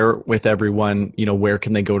just share with everyone, where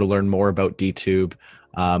can they go to learn more about DTube,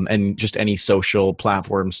 and just any social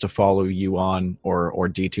platforms to follow you on or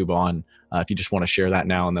DTube on, if you just want to share that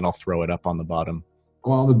now, and then I'll throw it up on the bottom.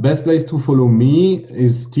 Well, the best place to follow me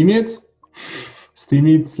is Steemit.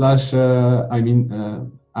 Steemit slash at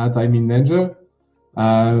Ninja.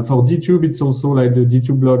 For DTube, it's also like the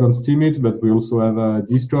DTube blog on Steemit, but we also have a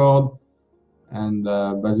Discord. And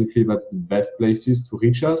basically, that's the best places to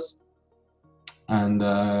reach us. And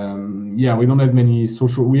yeah, we don't have many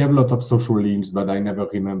social. We have a lot of social links, but I never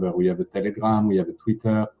remember. We have a Telegram, we have a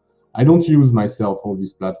Twitter. I don't use myself all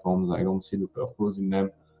these platforms. I don't see the purpose in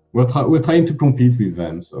them. We're trying to compete with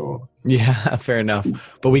them, so yeah, fair enough.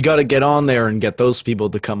 But we got to get on there and get those people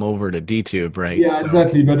to come over to DTube, right? Yeah,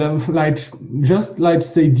 exactly. But just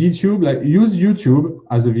say DTube, like use YouTube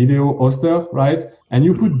as a video hoster, right? And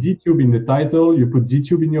you put DTube in the title, you put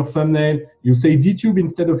DTube in your thumbnail, you say DTube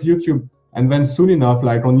instead of YouTube, and then soon enough,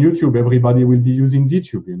 like on YouTube, everybody will be using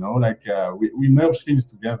DTube. We merge things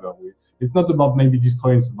together. It's not about maybe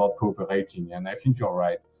destroying; it's about cooperating. And I think you're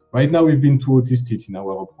right. Right now, we've been too autistic in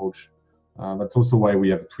our approach. That's also why we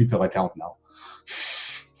have a Twitter account now.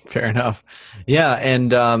 Fair enough. Yeah,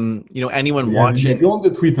 and anyone watching, go on the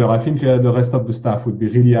Twitter. I think the rest of the staff would be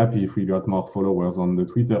really happy if we got more followers on the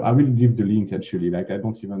Twitter. I will give the link actually. Like I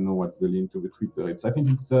don't even know what's the link to the Twitter. I think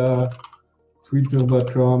it's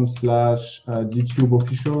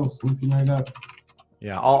twitter.com/DTubeOfficial, something like that.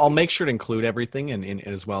 Yeah, I'll make sure to include everything and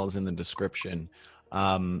as well as in the description.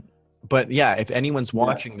 But yeah, if anyone's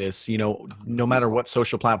watching this, no matter what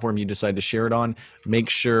social platform you decide to share it on, make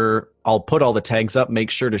sure I'll put all the tags up. Make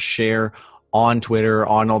sure to share on Twitter,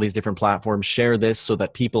 on all these different platforms. Share this so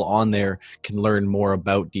that people on there can learn more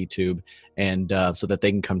about DTube and so that they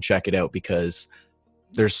can come check it out, because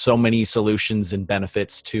there's so many solutions and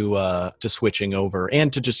benefits to switching over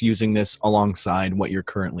and to just using this alongside what you're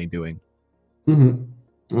currently doing. Mm-hmm.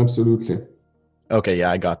 Absolutely. Okay,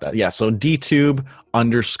 yeah, I got that. Yeah, so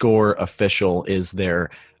DTube_official is their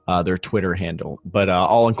Twitter handle. But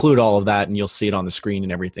I'll include all of that, and you'll see it on the screen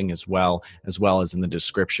and everything as well as in the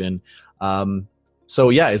description. So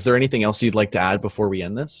yeah, is there anything else you'd like to add before we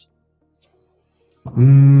end this?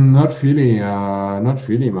 Not really, man.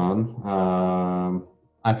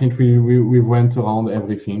 I think we went around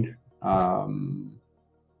everything.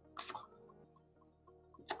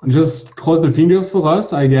 Just cross the fingers for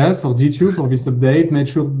us, I guess, for DTube, for this update. Make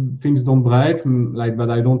sure things don't break, but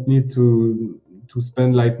I don't need to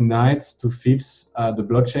spend nights to fix the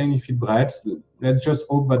blockchain if it breaks. Let's just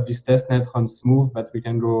hope that this testnet runs smooth, that we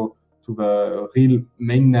can go to the real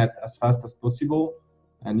mainnet as fast as possible.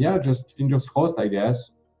 And yeah, just fingers crossed, I guess.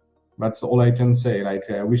 That's all I can say.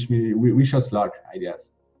 Wish us luck, I guess.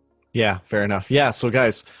 Yeah, fair enough. Yeah, so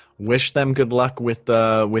guys, wish them good luck with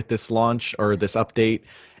this launch or this update.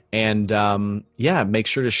 And yeah, make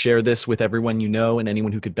sure to share this with everyone you know and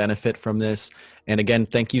anyone who could benefit from this. And again,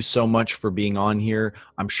 thank you so much for being on here.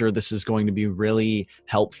 I'm sure this is going to be really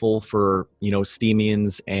helpful for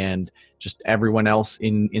Steemians and just everyone else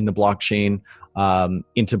in the blockchain,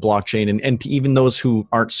 into blockchain, and even those who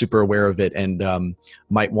aren't super aware of it and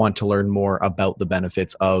might want to learn more about the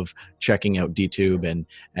benefits of checking out DTube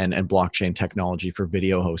and blockchain technology for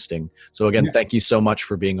video hosting. So again, thank you so much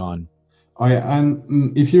for being on.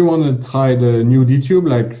 And if you want to try the new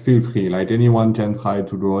DTube, feel free. Anyone can try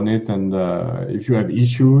to go on it. And if you have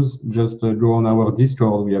issues, just go on our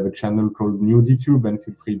Discord. We have a channel called New DTube, and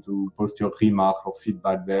feel free to post your remark or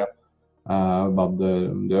feedback there about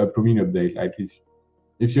the upcoming update.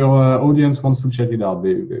 If your audience wants to check it out,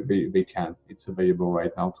 they can. It's available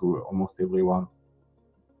right now to almost everyone.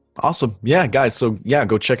 Awesome. Yeah, guys. So yeah,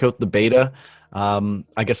 go check out the beta.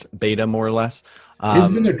 I guess beta more or less.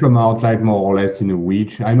 It's going to come out more or less in a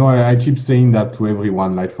week. I know I keep saying that to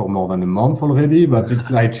everyone for more than a month already, but it's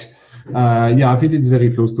yeah, I think it's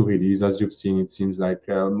very close to release. As you've seen, it seems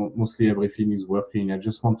mostly everything is working. I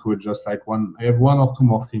just want to adjust I have one or two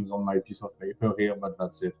more things on my piece of paper here, but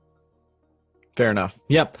that's it. Fair enough.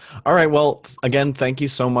 Yep. All right. Well, again, thank you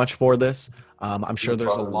so much for this. I'm sure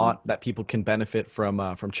there's a lot that people can benefit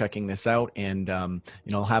from checking this out, and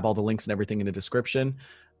I'll have all the links and everything in the description.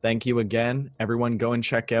 Thank you again, everyone. Go and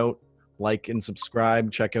check out, like and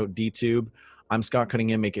subscribe. Check out DTube. I'm Scott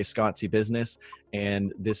Cunningham, aka Scott C Business,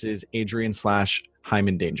 and this is Adrian /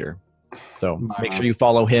 Hyman Danger. So make sure you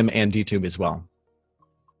follow him and DTube as well.